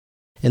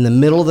in the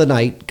middle of the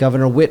night,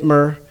 Governor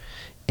Whitmer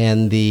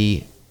and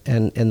the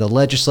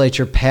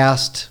legislature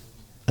passed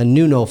a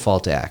new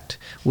No-Fault Act,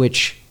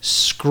 which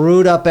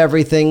screwed up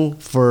everything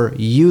for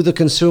you, the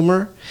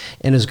consumer,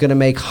 and is going to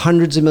make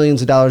hundreds of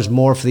millions of dollars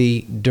more for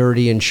the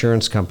dirty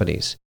insurance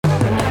companies.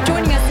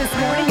 Joining us this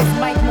morning is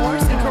Mike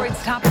Morse,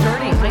 Detroit's top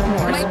dirty.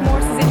 Mike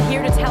Morse is in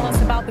here to tell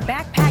us about the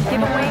backpack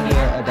giveaway.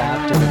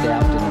 Adapt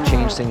and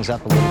change things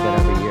up a little bit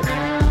every year.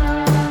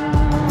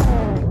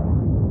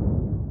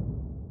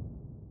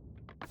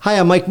 Hi,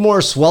 I'm Mike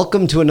Morse.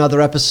 Welcome to another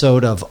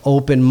episode of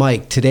Open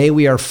Mic. Today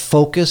we are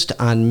focused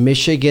on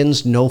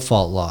Michigan's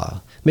no-fault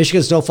law.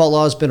 Michigan's no-fault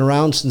law has been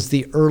around since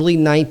the early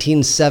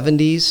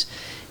 1970s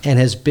and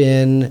has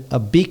been a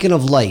beacon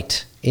of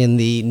light in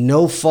the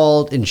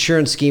no-fault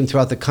insurance scheme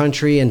throughout the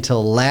country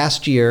until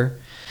last year.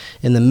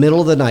 In the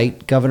middle of the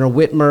night, Governor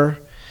Whitmer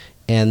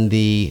and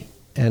the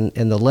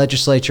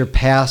legislature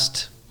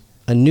passed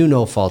a new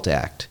No-Fault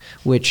Act,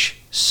 which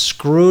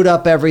screwed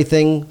up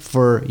everything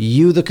for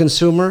you, the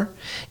consumer,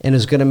 and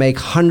is going to make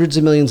hundreds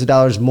of millions of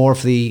dollars more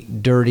for the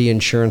dirty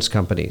insurance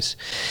companies.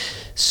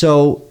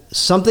 So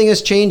something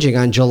is changing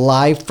on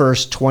July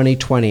 1st,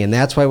 2020, and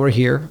that's why we're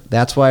here.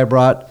 That's why I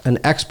brought an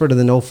expert in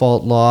the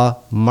no-fault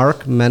law,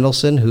 Mark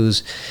Mendelson,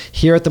 who's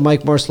here at the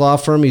Mike Morse Law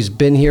Firm. He's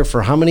been here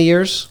for how many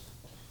years?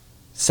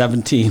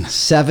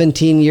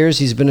 17 years.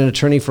 He's been an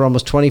attorney for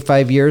almost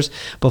 25 years.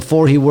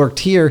 Before he worked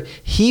here,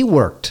 he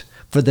worked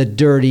for the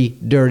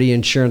dirty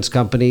insurance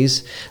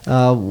companies.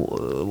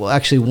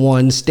 Actually,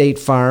 one, State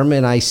Farm,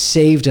 and I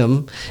saved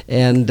him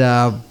and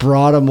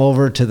brought him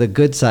over to the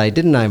good side,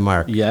 didn't I,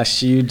 Mark?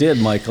 Yes, you did,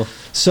 Michael.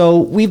 So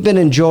we've been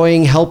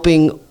enjoying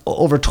helping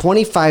over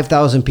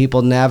 25,000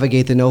 people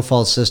navigate the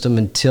no-fault system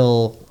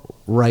until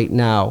right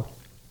now.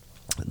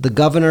 The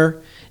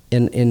governor,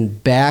 in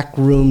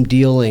backroom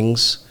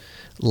dealings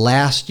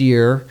last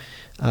year,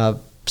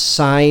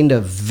 signed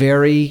a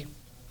very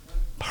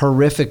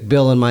horrific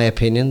bill, in my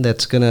opinion,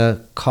 that's going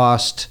to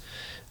cost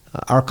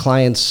our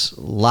clients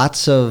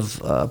lots of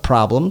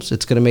problems.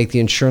 It's going to make the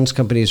insurance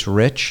companies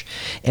rich.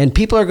 And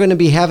people are going to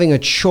be having a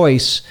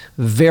choice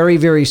very,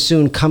 very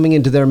soon coming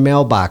into their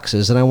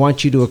mailboxes. And I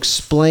want you to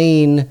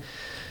explain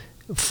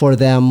for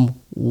them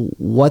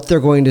what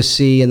they're going to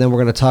see. And then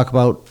we're going to talk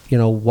about,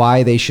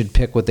 why they should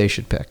pick what they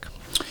should pick.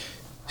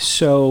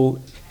 So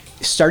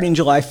starting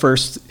July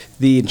 1st,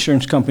 the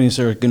insurance companies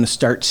are going to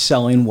start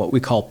selling what we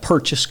call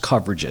purchase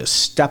coverages,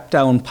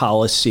 step-down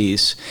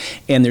policies,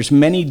 and there's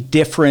many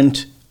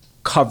different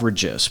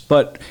coverages.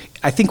 But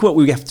I think what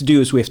we have to do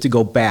is we have to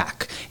go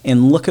back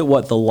and look at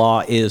what the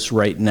law is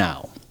right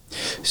now.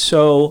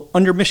 So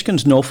under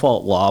Michigan's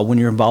no-fault law, when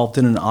you're involved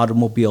in an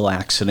automobile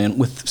accident,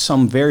 with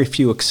some very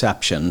few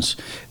exceptions,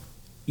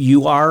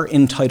 you are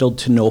entitled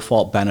to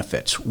no-fault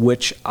benefits,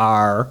 which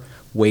are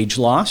wage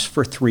loss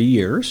for 3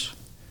 years,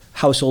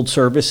 household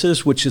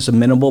services, which is a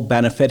minimal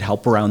benefit,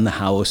 help around the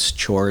house,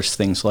 chores,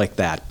 things like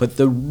that. But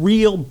the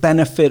real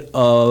benefit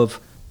of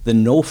the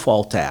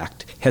No-Fault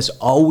Act has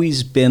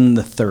always been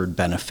the third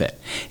benefit,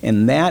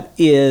 and that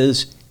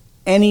is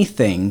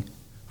anything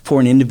for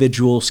an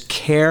individual's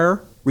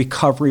care,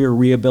 recovery, or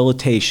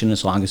rehabilitation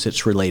as long as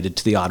it's related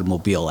to the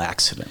automobile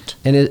accident.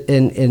 And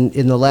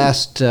in the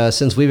last,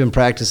 since we've been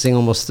practicing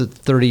almost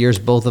 30 years,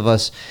 both of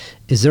us,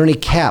 is there any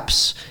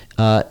caps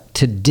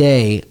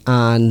today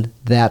on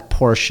that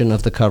portion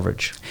of the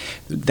coverage?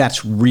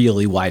 That's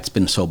really why it's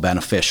been so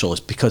beneficial, is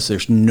because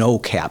there's no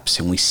caps,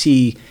 and we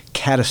see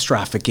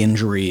catastrophic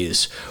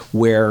injuries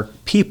where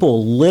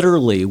people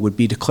literally would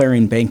be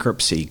declaring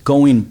bankruptcy,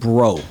 going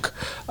broke.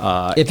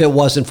 If it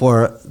wasn't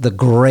for the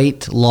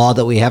great law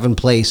that we have in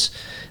place,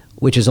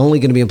 which is only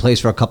going to be in place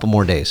for a couple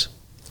more days.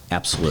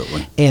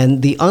 Absolutely.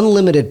 And the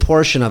unlimited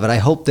portion of it, I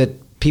hope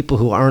that people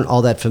who aren't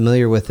all that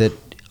familiar with it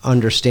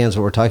understands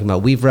what we're talking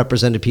about. We've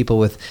represented people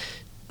with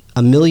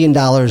 $1 million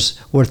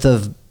worth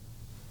of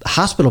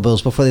hospital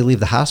bills before they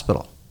leave the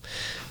hospital.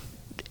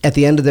 At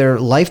the end of their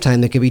lifetime,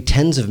 there could be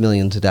tens of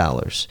millions of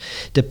dollars,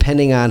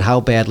 depending on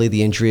how badly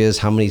the injury is,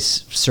 how many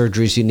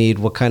surgeries you need,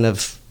 what kind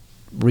of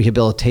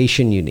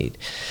rehabilitation you need.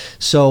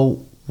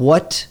 So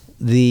what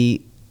the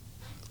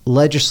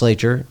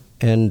legislature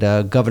and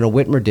Governor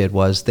Whitmer did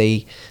was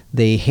they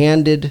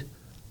handed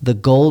a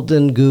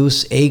golden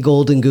goose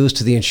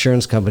to the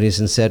insurance companies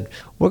and said,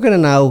 we're going to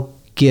now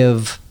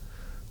give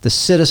the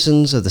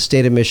citizens of the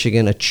state of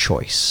Michigan a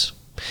choice.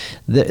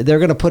 They're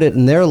going to put it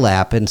in their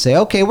lap and say,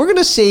 okay, we're going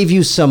to save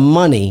you some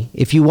money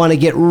if you want to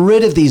get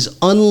rid of these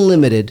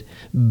unlimited,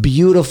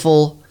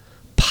 beautiful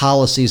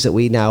policies that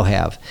we now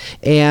have.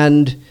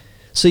 And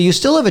so you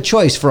still have a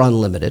choice for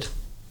unlimited,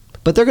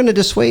 but they're going to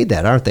dissuade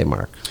that, aren't they,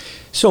 Mark?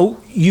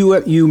 So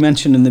you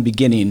mentioned in the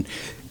beginning,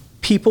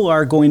 people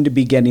are going to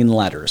be getting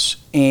letters,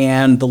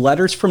 and the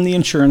letters from the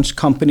insurance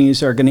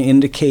companies are going to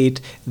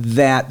indicate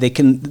that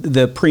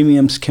the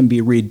premiums can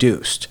be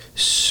reduced.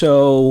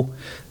 So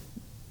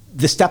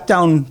the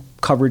step-down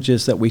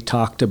coverages that we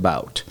talked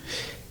about.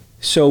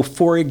 So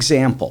for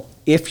example,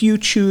 if you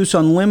choose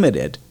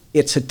unlimited,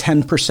 it's a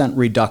 10%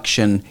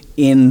 reduction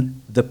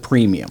in the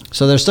premium.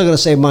 So they're still going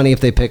to save money if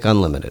they pick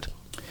unlimited,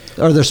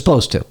 or they're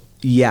supposed to.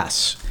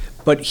 Yes.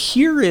 But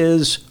here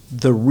is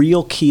the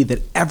real key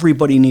that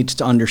everybody needs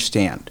to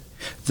understand.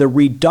 The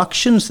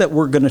reductions that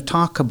we're going to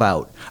talk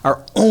about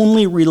are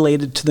only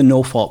related to the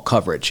no-fault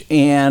coverage.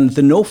 And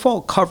the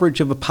no-fault coverage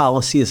of a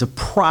policy is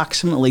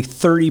approximately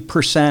 30%,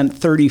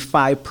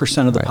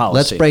 35% of the policy.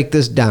 Let's break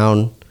this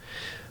down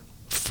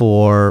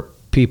for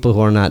people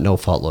who are not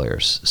no-fault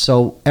lawyers.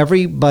 So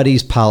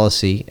everybody's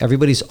policy,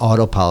 everybody's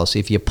auto policy,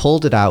 if you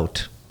pulled it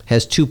out,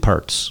 has two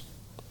parts,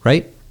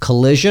 right?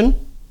 Collision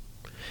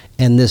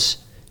and this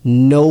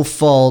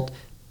no-fault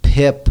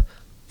PIP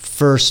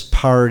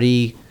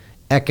first-party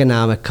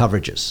economic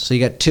coverages. So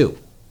you got two,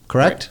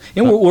 correct? Right.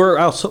 And we're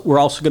also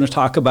going to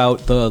talk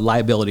about the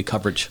liability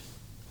coverage.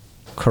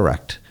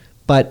 Correct.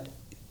 But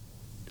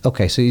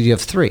okay, so you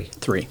have three.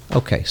 Three.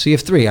 Okay, so you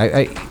have three.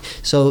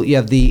 So you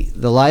have the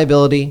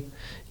liability,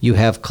 you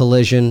have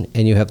collision,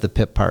 and you have the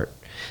PIP part.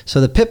 So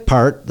the PIP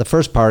part, the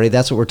first party,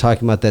 that's what we're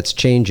talking about. That's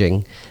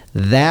changing.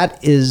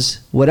 That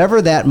is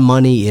whatever that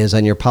money is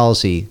on your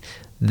policy.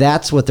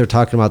 That's what they're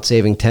talking about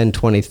saving 10,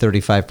 20,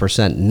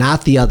 35%,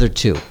 not the other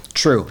two.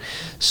 True.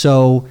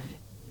 So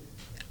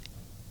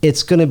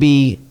it's going to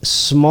be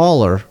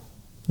smaller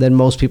than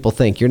most people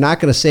think. You're not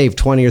going to save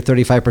 20 or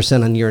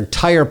 35% on your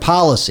entire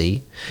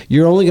policy.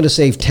 You're only going to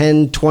save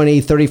 10,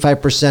 20,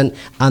 35%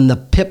 on the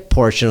PIP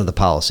portion of the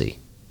policy.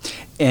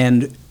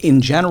 And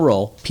in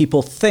general,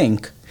 people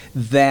think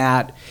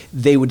that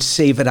they would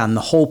save it on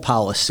the whole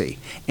policy.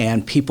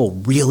 And people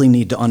really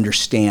need to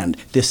understand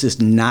this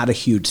is not a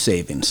huge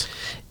savings.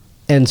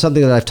 And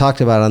something that I've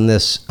talked about on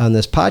this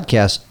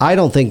podcast, I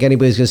don't think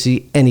anybody's going to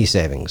see any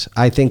savings.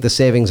 I think the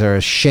savings are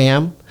a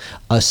sham,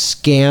 a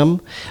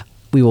scam.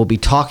 We will be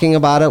talking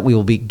about it. We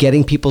will be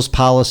getting people's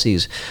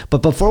policies.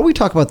 But before we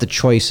talk about the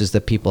choices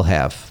that people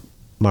have,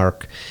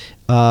 Mark,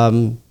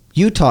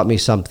 you taught me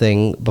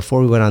something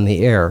before we went on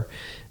the air.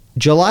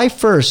 July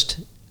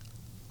 1st,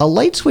 a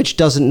light switch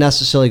doesn't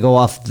necessarily go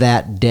off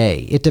that day.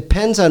 It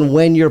depends on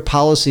when your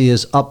policy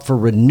is up for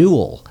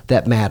renewal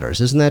that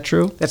matters. Isn't that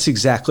true? That's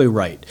exactly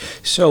right.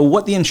 So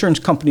what the insurance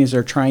companies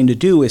are trying to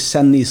do is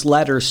send these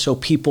letters so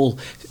people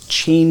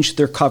change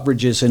their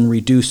coverages and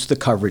reduce the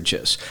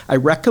coverages. I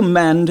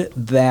recommend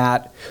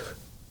that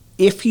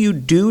if you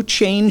do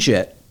change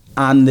it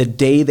on the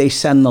day they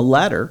send the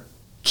letter,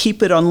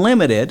 keep it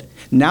unlimited.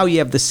 Now you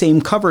have the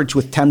same coverage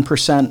with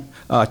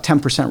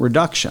 10%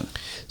 reduction.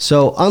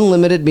 So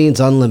unlimited means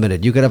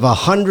unlimited. You could have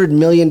 $100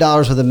 million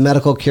worth of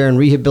medical care and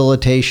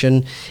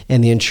rehabilitation,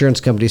 and the insurance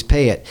companies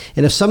pay it.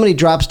 And if somebody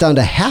drops down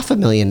to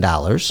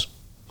 $500,000,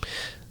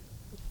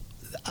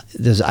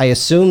 I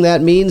assume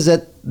that means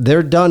that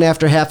they're done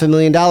after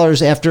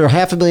 $500,000. After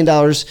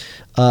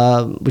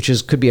 $500,000,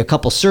 which could be a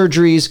couple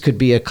surgeries, could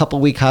be a couple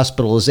week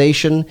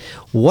hospitalization.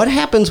 What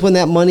happens when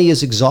that money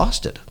is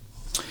exhausted?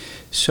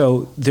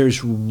 So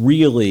there's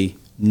really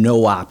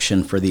no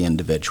option for the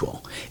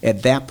individual.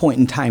 At that point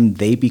in time,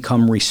 they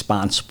become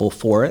responsible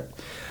for it.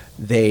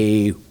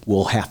 They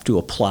will have to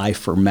apply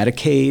for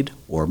Medicaid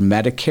or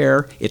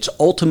Medicare. It's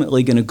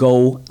ultimately going to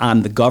go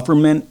on the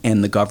government,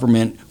 and the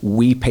government,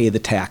 we pay the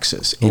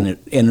taxes, and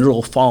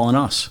it'll fall on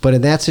us. But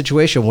in that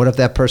situation, what if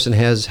that person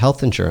has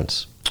health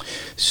insurance?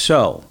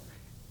 So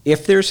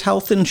if there's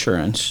health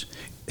insurance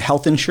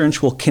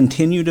will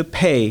continue to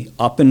pay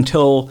up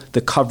until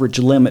the coverage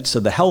limits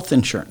of the health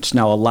insurance.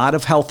 Now, a lot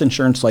of health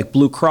insurance, like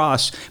Blue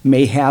Cross,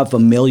 may have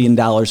 $1 million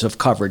of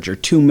coverage or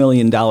 $2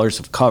 million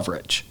of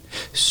coverage.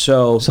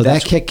 So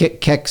that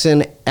kicks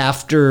in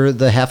after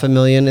the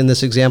 $500,000 in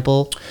this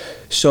example?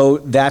 So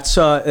that's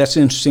an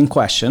interesting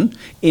question.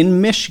 In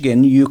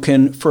Michigan, you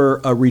can,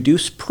 for a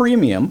reduced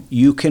premium,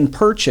 you can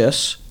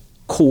purchase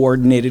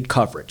coordinated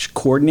coverage.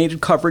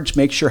 Coordinated coverage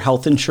makes your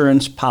health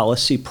insurance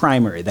policy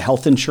primary. The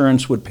health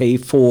insurance would pay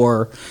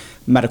for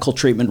medical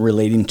treatment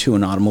relating to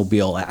an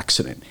automobile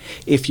accident.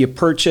 If you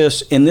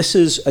purchase, and this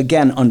is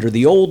again under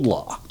the old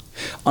law,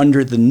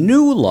 under the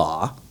new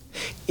law,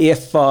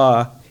 if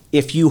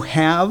you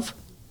have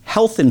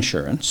health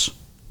insurance,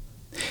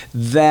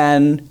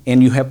 then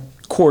and you have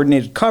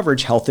coordinated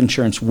coverage, health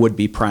insurance would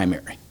be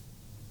primary.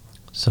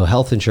 So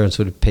health insurance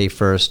would pay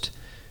first,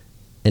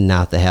 and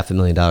not the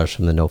 $500,000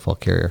 from the no-fault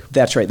carrier.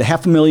 That's right. The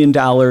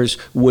 $500,000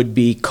 would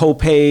be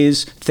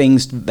co-pays,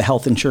 things the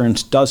health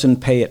insurance doesn't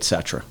pay, et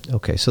cetera.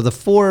 Okay, so the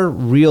four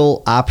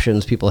real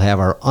options people have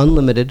are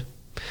unlimited,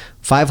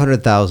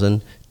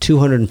 $500,000,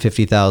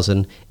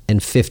 $250,000, and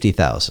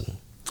 $50,000.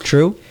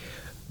 True?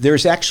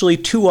 There's actually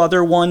two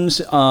other ones,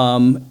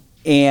 but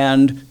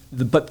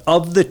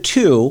of the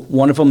two,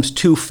 one of them's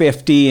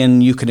 $250,000,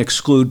 and you can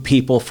exclude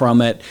people from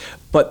it.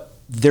 But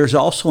there's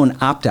also an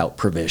opt-out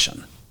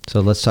provision. So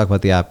let's talk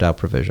about the opt-out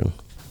provision.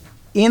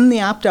 In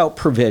the opt-out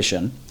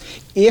provision,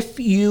 if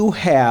you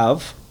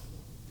have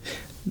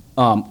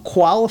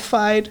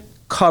qualified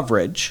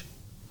coverage,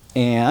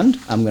 and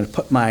I'm going to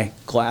put my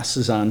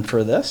glasses on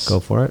for this.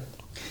 Go for it.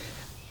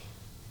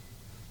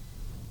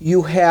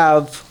 You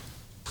have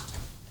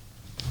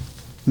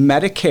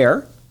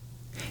Medicare,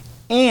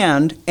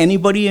 and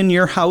anybody in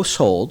your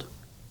household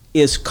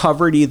is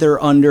covered either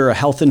under a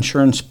health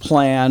insurance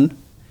plan,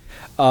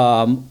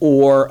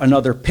 or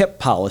another PIP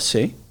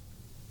policy,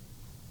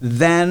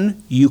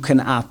 then you can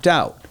opt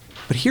out.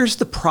 But here's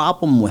the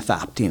problem with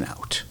opting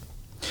out.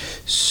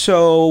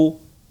 So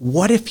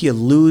what if you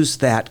lose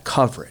that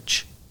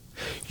coverage?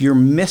 You're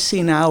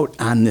missing out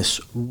on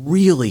this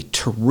really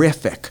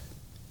terrific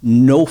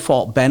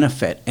no-fault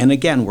benefit. And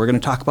again, we're going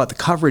to talk about the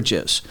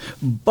coverages.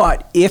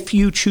 But if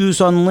you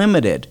choose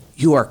unlimited,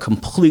 you are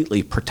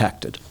completely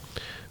protected.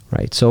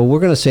 Right. So we're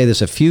going to say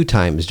this a few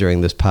times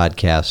during this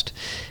podcast.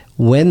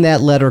 When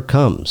that letter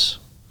comes,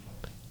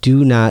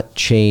 do not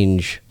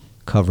change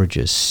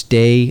coverages.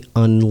 Stay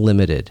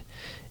unlimited.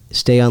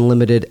 Stay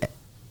unlimited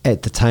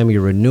at the time of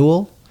your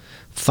renewal.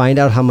 Find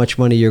out how much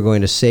money you're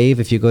going to save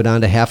if you go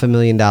down to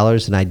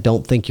 $500,000, and I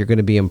don't think you're going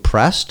to be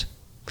impressed.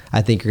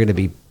 I think you're going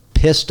to be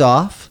pissed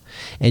off,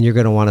 and you're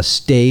going to want to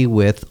stay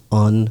with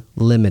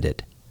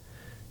unlimited.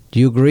 Do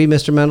you agree,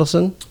 Mr.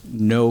 Mendelson?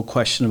 No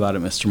question about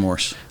it, Mr.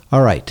 Morse.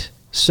 All right.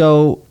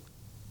 So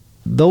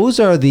those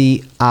are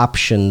the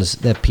options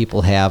that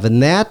people have,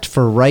 and that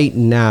for right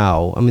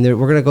now, I mean,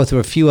 we're going to go through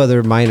a few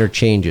other minor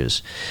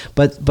changes,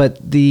 but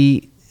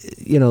the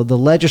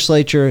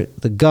legislature,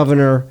 the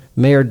governor,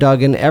 Mayor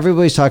Duggan,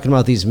 everybody's talking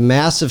about these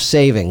massive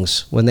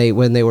savings when they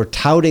were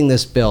touting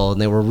this bill,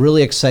 and they were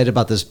really excited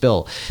about this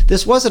bill.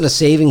 This wasn't a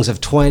savings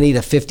of $20 to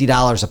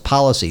 $50 a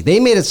policy. They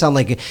made it sound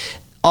like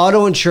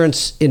auto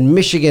insurance in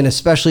Michigan,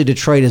 especially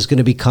Detroit, is going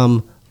to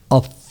become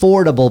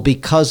affordable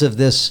because of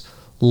this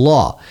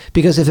law.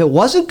 Because if it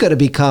wasn't going to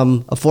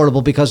become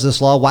affordable because of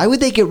this law, why would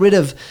they get rid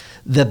of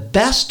the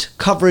best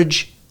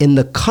coverage in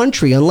the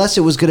country unless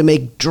it was going to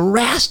make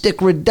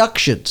drastic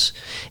reductions?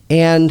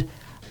 And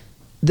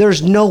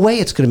there's no way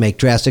it's going to make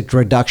drastic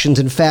reductions.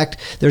 In fact,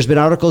 there's been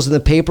articles in the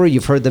paper,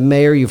 you've heard the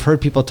mayor, you've heard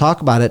people talk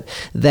about it,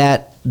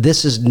 that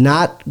this is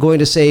not going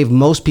to save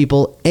most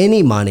people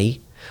any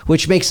money,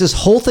 which makes this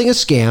whole thing a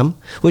scam,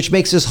 which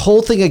makes this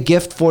whole thing a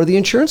gift for the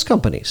insurance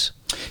companies.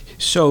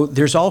 So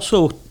there's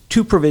also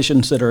two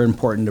provisions that are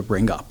important to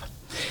bring up.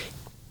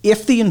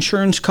 If the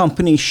insurance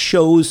company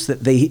shows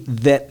that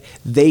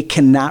they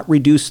cannot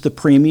reduce the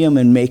premium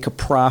and make a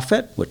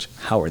profit, which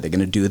how are they going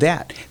to do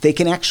that? They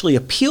can actually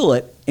appeal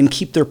it and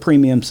keep their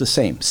premiums the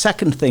same.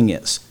 Second thing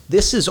is,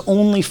 this is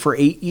only for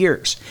 8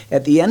 years.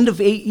 At the end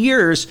of 8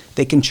 years,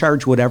 they can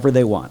charge whatever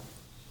they want.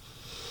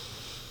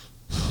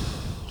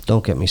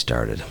 Don't get me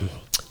started.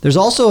 There's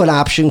also an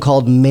option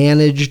called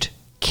managed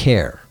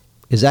care.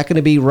 Is that going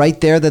to be right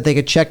there that they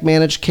could check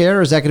managed care,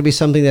 or is that going to be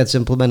something that's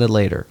implemented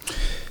later?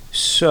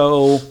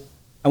 So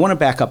I want to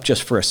back up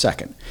just for a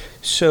second.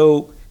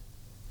 So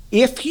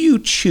if you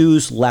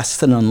choose less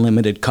than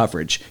unlimited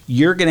coverage,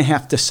 you're going to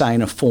have to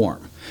sign a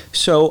form.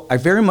 So I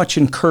very much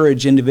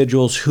encourage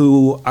individuals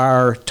who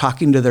are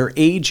talking to their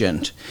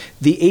agent.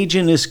 The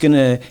agent is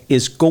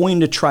going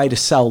to try to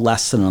sell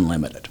less than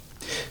unlimited.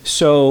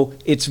 So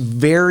it's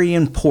very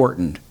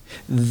important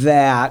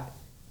that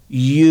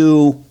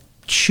you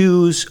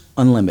choose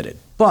unlimited.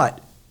 But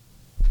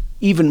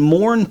even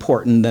more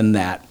important than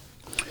that,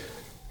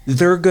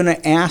 they're going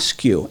to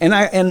ask you.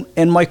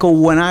 And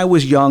Michael, when I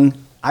was young,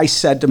 I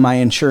said to my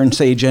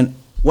insurance agent,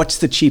 what's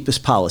the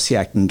cheapest policy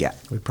I can get?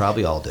 We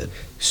probably all did.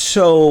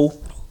 So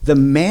the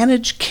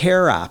managed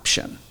care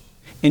option,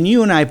 and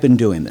you and I have been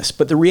doing this,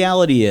 but the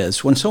reality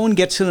is when someone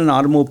gets in an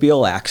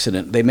automobile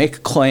accident, they make a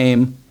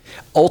claim.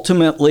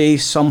 Ultimately,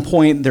 some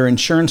point, their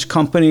insurance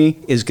company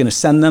is going to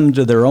send them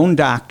to their own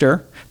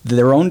doctor.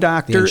 The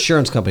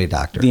insurance company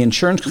doctor. The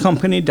insurance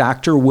company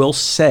doctor will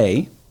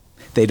say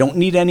they don't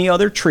need any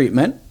other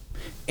treatment,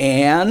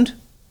 and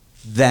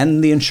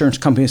then the insurance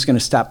company is going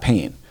to stop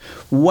paying.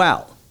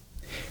 Well,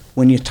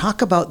 when you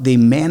talk about the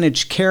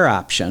managed care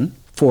option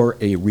for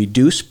a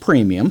reduced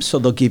premium, so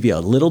they'll give you a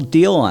little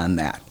deal on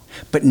that,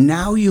 but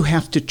now you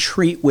have to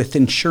treat with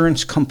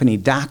insurance company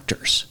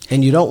doctors.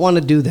 And you don't want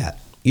to do that.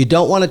 You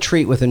don't want to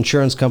treat with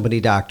insurance company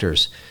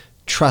doctors.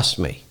 Trust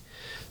me.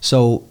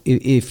 So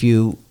if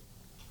you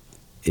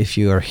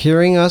are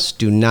hearing us,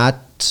 do not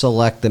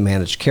select the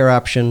managed care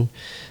option.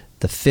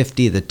 The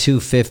 50, the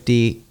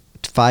 250,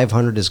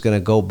 500 is going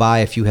to go by.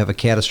 If you have a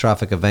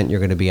catastrophic event, you're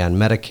going to be on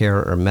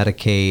Medicare or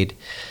Medicaid.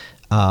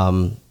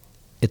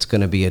 It's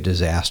going to be a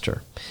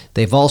disaster.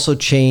 They've also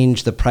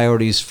changed the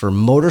priorities for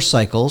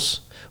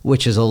motorcycles,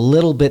 which is a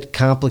little bit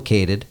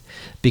complicated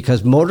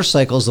because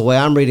motorcycles, the way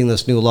I'm reading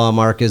this new law,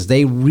 Mark, is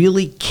they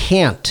really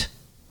can't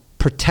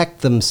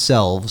protect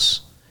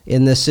themselves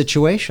in this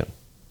situation.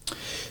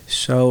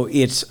 So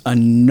it's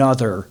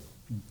another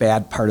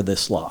bad part of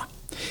this law.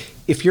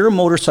 If you're a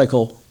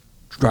motorcycle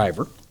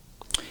driver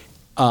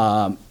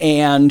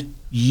and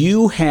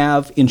you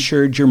have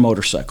insured your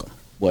motorcycle,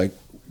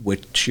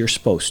 which you're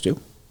supposed to,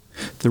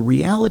 the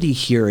reality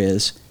here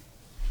is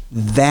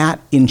that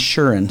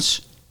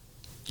insurance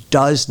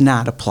does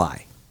not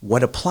apply.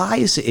 What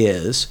applies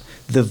is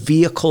the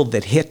vehicle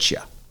that hit you.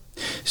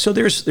 So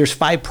there's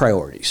 5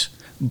 priorities,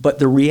 but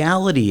the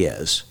reality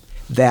is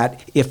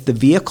that if the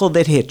vehicle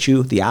that hit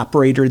you, the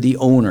operator, the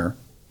owner,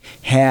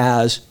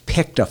 has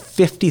picked a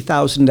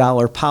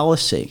 $50,000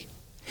 policy,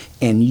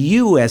 and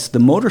you as the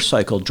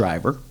motorcycle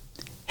driver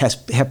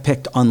have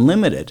picked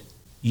unlimited,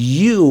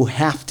 you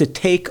have to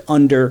take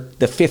under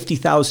the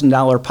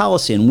 $50,000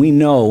 policy. And we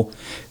know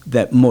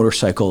that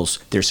motorcycles,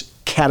 there's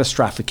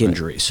catastrophic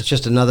injuries. It's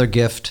just another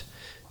gift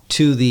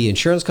to the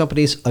insurance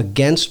companies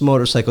against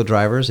motorcycle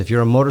drivers. If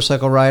you're a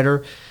motorcycle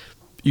rider,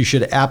 you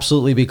should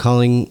absolutely be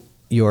calling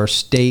your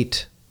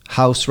state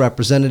House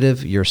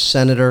representative, your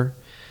senator,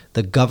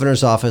 the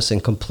governor's office,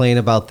 and complain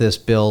about this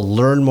bill.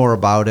 Learn more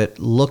about it.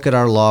 Look at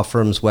our law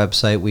firm's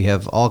website. We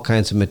have all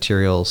kinds of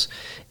materials,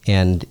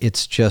 and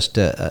it's just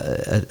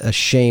a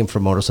shame for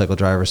motorcycle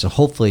drivers. And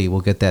hopefully we'll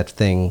get that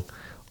thing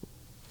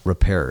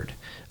repaired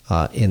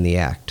in the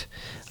act.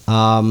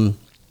 I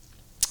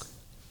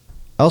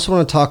also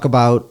want to talk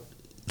about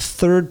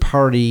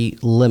third-party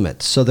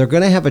limits. So they're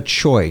going to have a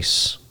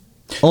choice.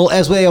 Oh,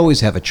 as they always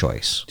have a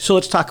choice. So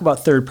let's talk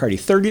about third party.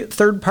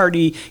 Third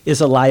party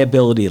is a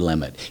liability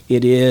limit.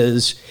 It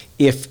is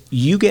if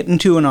you get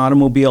into an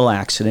automobile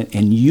accident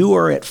and you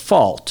are at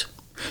fault,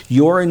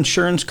 your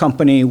insurance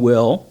company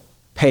will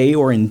pay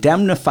or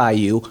indemnify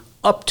you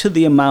up to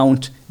the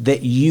amount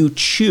that you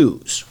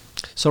choose.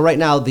 So right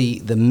now, the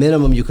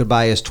minimum you could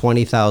buy is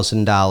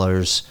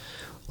 $20,000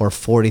 or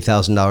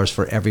 $40,000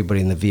 for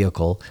everybody in the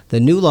vehicle. The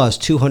new law is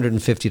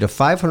 $250,000 to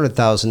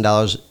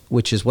 $500,000,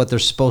 which is what they're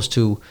supposed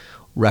to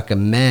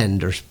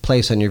recommend or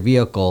place on your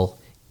vehicle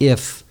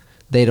if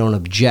they don't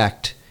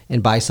object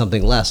and buy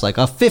something less, like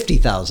a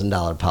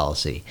 $50,000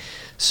 policy.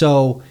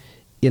 So,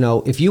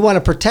 if you want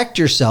to protect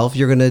yourself,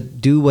 you're going to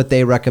do what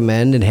they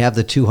recommend and have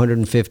the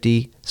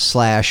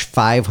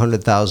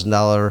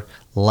 $250,000/$500,000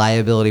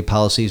 liability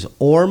policies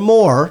or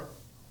more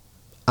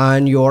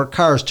on your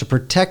cars to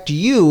protect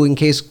you in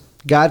case,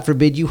 God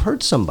forbid, you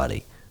hurt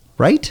somebody,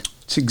 right?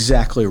 That's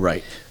exactly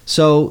right.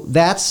 So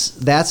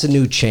that's a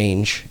new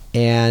change,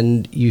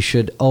 and you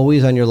should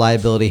always on your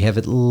liability have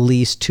at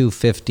least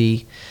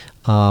 $250,000,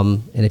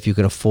 and if you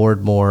can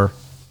afford more,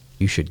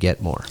 you should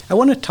get more. I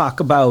want to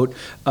talk about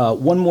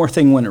one more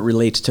thing when it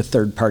relates to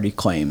third-party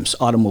claims,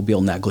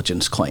 automobile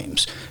negligence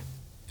claims,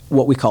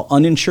 what we call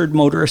uninsured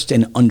motorist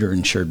and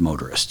underinsured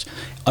motorist.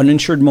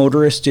 Uninsured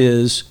motorist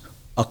is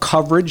a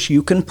coverage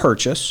you can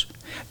purchase.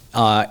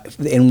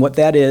 And what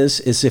that is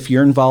if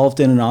you're involved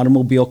in an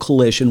automobile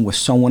collision with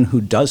someone who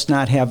does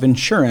not have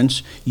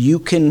insurance, you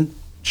can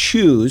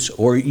choose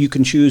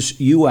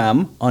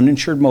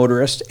uninsured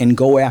motorist, and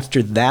go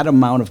after that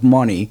amount of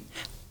money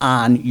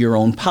on your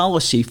own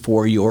policy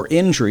for your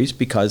injuries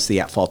because the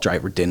at-fault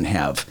driver didn't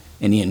have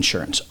any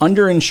insurance.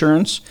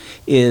 Underinsurance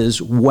is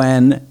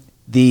when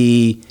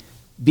the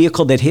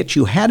vehicle that hit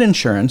you had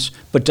insurance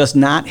but does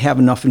not have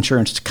enough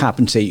insurance to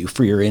compensate you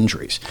for your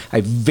injuries. I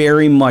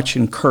very much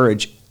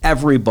encourage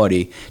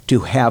everybody to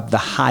have the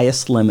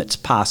highest limits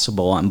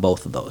possible on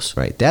both of those.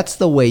 Right. That's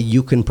the way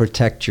you can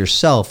protect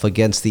yourself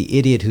against the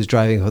idiot who's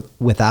driving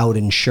without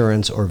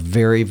insurance or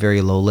very,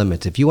 very low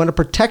limits. If you want to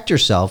protect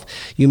yourself,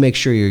 you make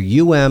sure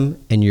your UM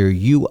and your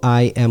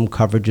UIM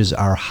coverages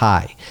are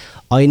high.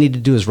 All you need to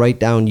do is write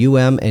down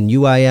UM and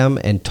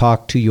UIM and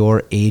talk to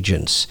your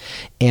agents.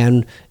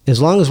 And as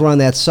long as we're on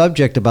that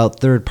subject about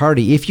third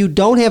party, if you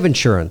don't have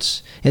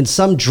insurance and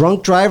some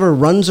drunk driver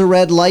runs a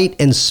red light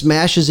and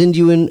smashes into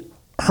you and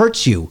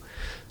hurts you,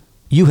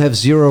 you have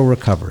zero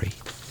recovery.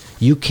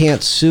 You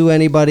can't sue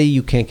anybody.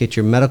 You can't get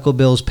your medical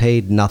bills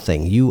paid,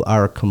 nothing. You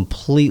are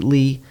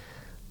completely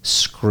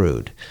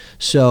screwed.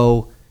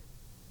 So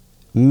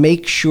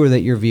make sure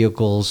that your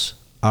vehicles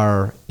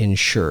are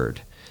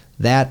insured.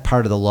 That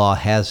part of the law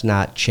has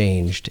not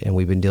changed, and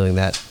we've been dealing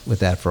with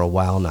that for a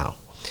while now.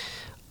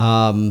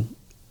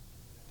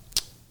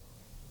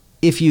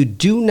 If you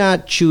do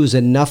not choose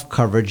enough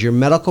coverage, your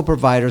medical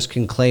providers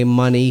can claim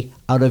money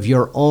out of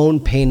your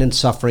own pain and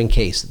suffering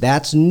case.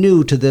 That's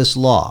new to this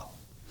law,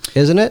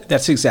 isn't it?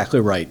 That's exactly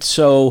right.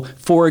 So,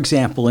 for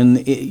example,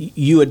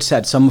 you had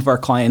said some of our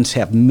clients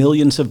have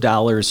millions of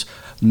dollars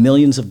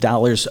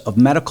of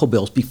medical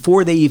bills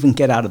before they even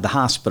get out of the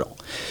hospital.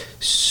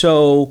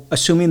 So,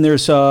 assuming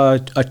there's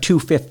a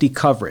 $250,000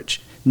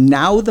 coverage,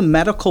 now the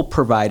medical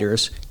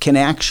providers can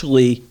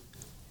actually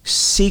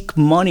seek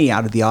money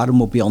out of the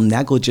automobile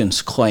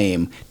negligence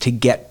claim to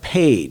get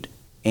paid,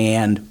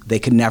 and they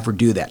can never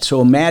do that.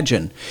 So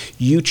imagine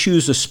you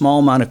choose a small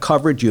amount of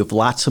coverage, you have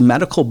lots of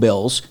medical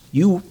bills,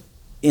 you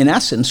in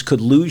essence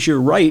could lose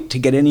your right to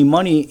get any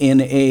money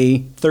in a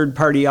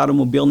third-party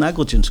automobile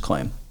negligence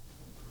claim.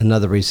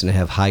 Another reason to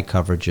have high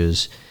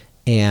coverages.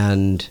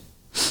 And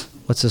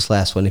what's this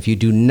last one? If you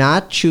do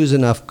not choose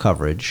enough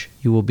coverage,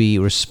 you will be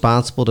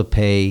responsible to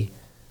pay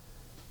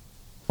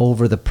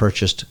over the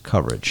purchased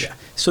coverage. Yeah.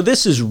 So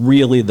this is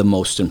really the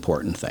most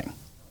important thing.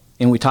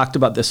 And we talked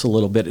about this a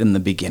little bit in the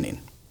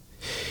beginning.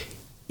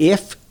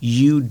 If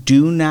you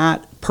do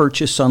not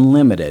purchase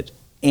unlimited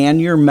and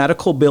your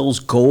medical bills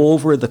go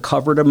over the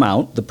covered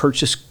amount, the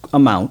purchase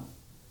amount,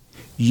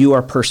 you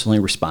are personally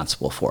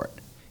responsible for it.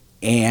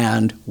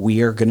 And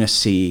we are going to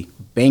see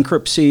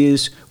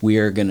bankruptcies. We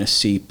are going to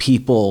see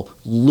people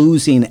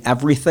losing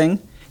everything.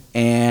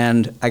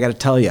 And I got to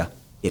tell you,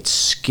 it's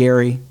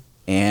scary,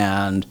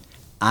 and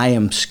I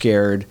am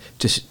scared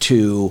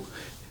to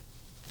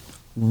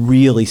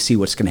really see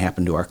what's going to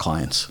happen to our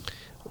clients.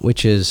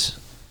 which is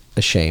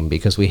a shame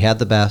because we had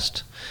the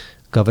best.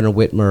 Governor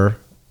Whitmer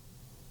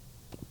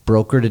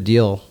brokered a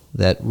deal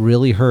that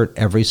really hurt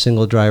every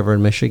single driver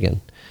in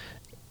Michigan.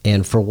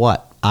 And for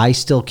what? I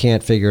still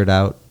can't figure it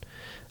out.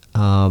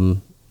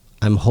 I'm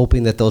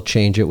hoping that they'll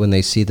change it when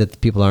they see that the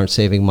people aren't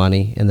saving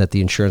money and that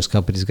the insurance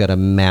company's got a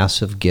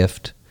massive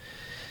gift.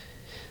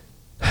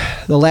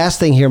 The last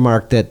thing here,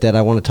 Mark, that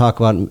I want to talk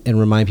about and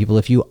remind people,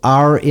 if you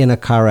are in a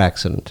car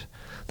accident,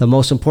 the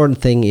most important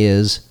thing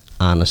is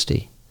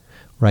honesty,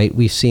 right?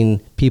 We've seen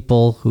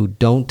people who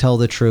don't tell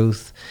the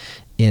truth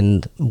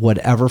in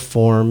whatever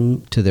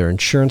form to their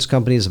insurance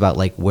companies about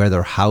like where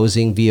they're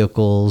housing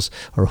vehicles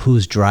or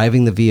who's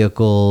driving the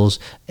vehicles,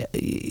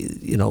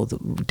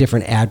 the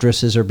different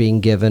addresses are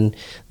being given.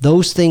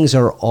 Those things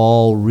are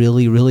all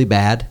really, really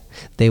bad.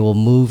 They will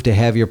move to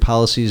have your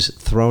policies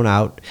thrown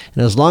out.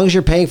 And as long as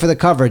you're paying for the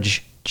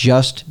coverage,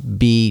 just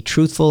be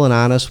truthful and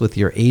honest with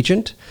your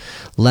agent.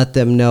 Let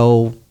them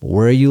know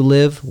where you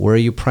live, where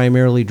you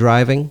primarily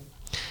driving,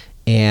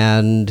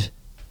 and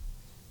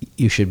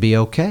you should be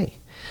okay.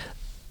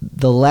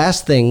 The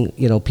last thing,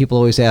 people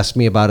always ask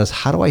me about is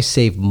how do I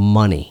save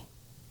money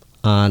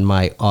on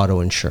my auto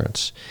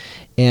insurance?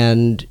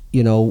 And,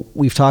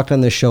 we've talked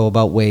on this show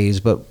about ways,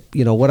 but,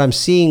 what I'm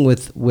seeing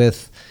with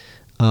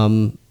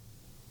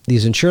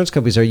these insurance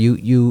companies are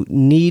you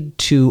need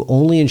to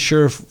only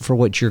insure for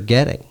what you're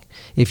getting.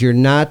 If you're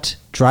not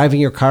driving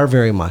your car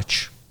very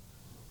much,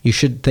 you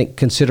should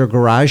consider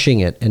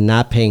garaging it and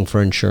not paying for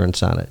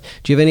insurance on it.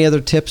 Do you have any other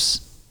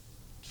tips,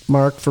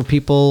 Mark, for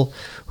people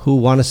who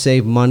want to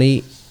save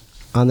money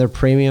on their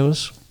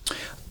premiums?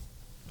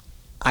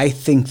 I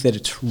think that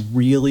it's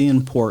really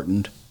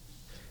important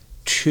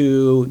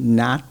to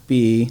not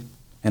be,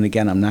 and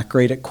again, I'm not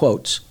great at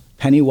quotes,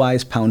 penny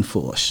wise, pound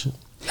foolish.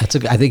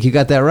 I think you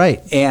got that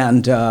right.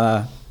 And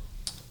I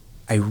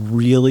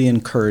really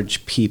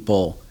encourage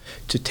people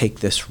to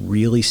take this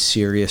really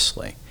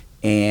seriously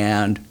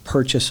and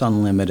purchase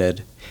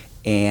unlimited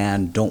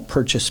and don't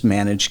purchase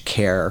managed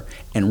care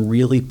and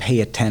really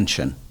pay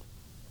attention.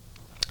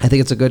 I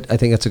think it's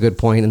a good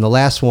point. And the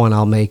last one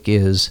I'll make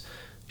is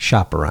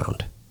shop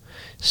around.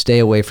 Stay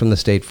away from the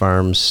State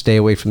Farms, stay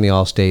away from the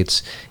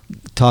Allstates.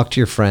 Talk to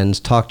your friends,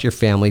 talk to your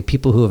family,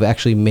 people who have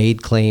actually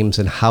made claims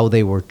and how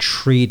they were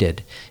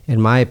treated.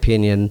 In my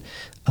opinion,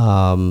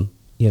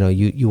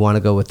 you want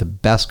to go with the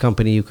best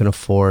company you can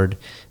afford.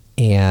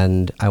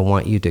 And I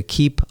want you to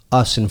keep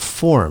us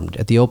informed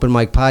at the Open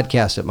Mic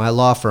Podcast at my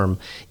law firm.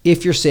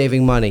 If you're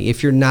saving money,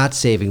 if you're not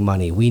saving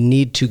money, we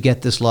need to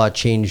get this law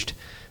changed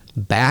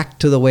back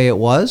to the way it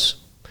was,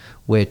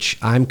 which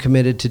I'm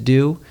committed to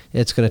do.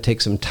 It's going to take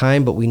some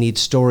time, but we need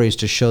stories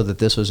to show that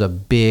this was a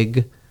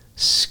big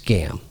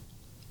scam.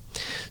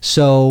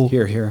 So,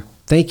 Here.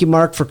 Thank you,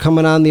 Mark, for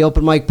coming on the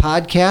Open Mic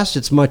Podcast.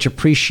 It's much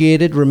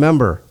appreciated.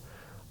 Remember,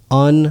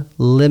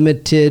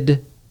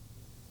 unlimited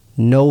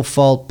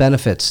no-fault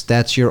benefits.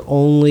 That's your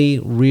only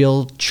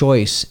real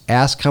choice.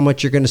 Ask how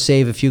much you're going to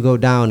save if you go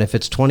down. If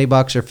it's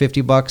 $20 or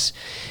 $50,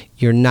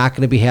 you're not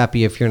going to be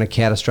happy if you're in a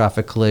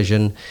catastrophic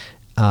collision.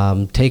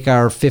 Take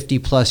our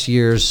 50-plus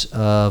years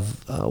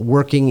of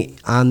working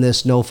on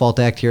this No-Fault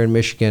Act here in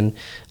Michigan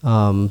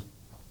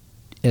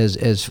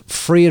as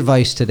free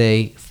advice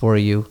today for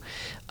you.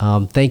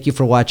 Thank you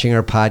for watching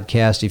our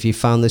podcast. If you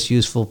found this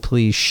useful,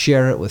 please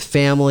share it with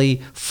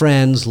family,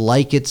 friends,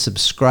 like it,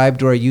 subscribe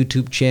to our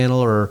YouTube channel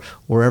or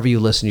wherever you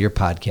listen to your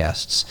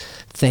podcasts.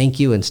 Thank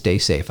you and stay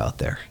safe out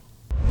there.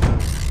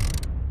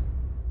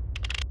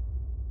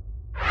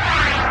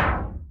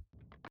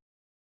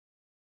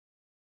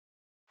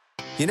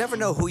 You never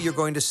know who you're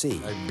going to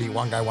see. I beat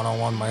one guy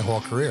one-on-one my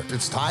whole career.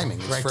 It's timing.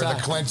 It's for the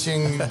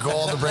clinching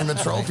goal to bring the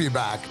trophy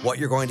back. What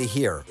you're going to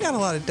hear. We got a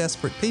lot of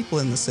desperate people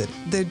in the city.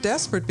 They're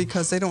desperate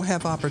because they don't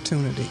have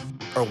opportunity.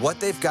 Or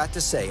what they've got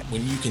to say.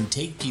 When you can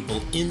take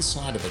people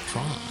inside of a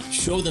crime,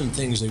 show them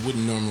things they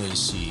wouldn't normally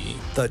see.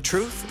 The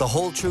truth, the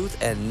whole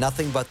truth, and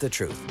nothing but the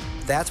truth.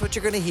 That's what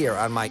you're going to hear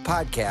on my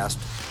podcast,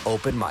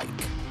 Open Mic.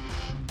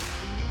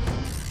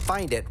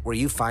 Find it where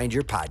you find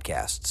your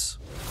podcasts.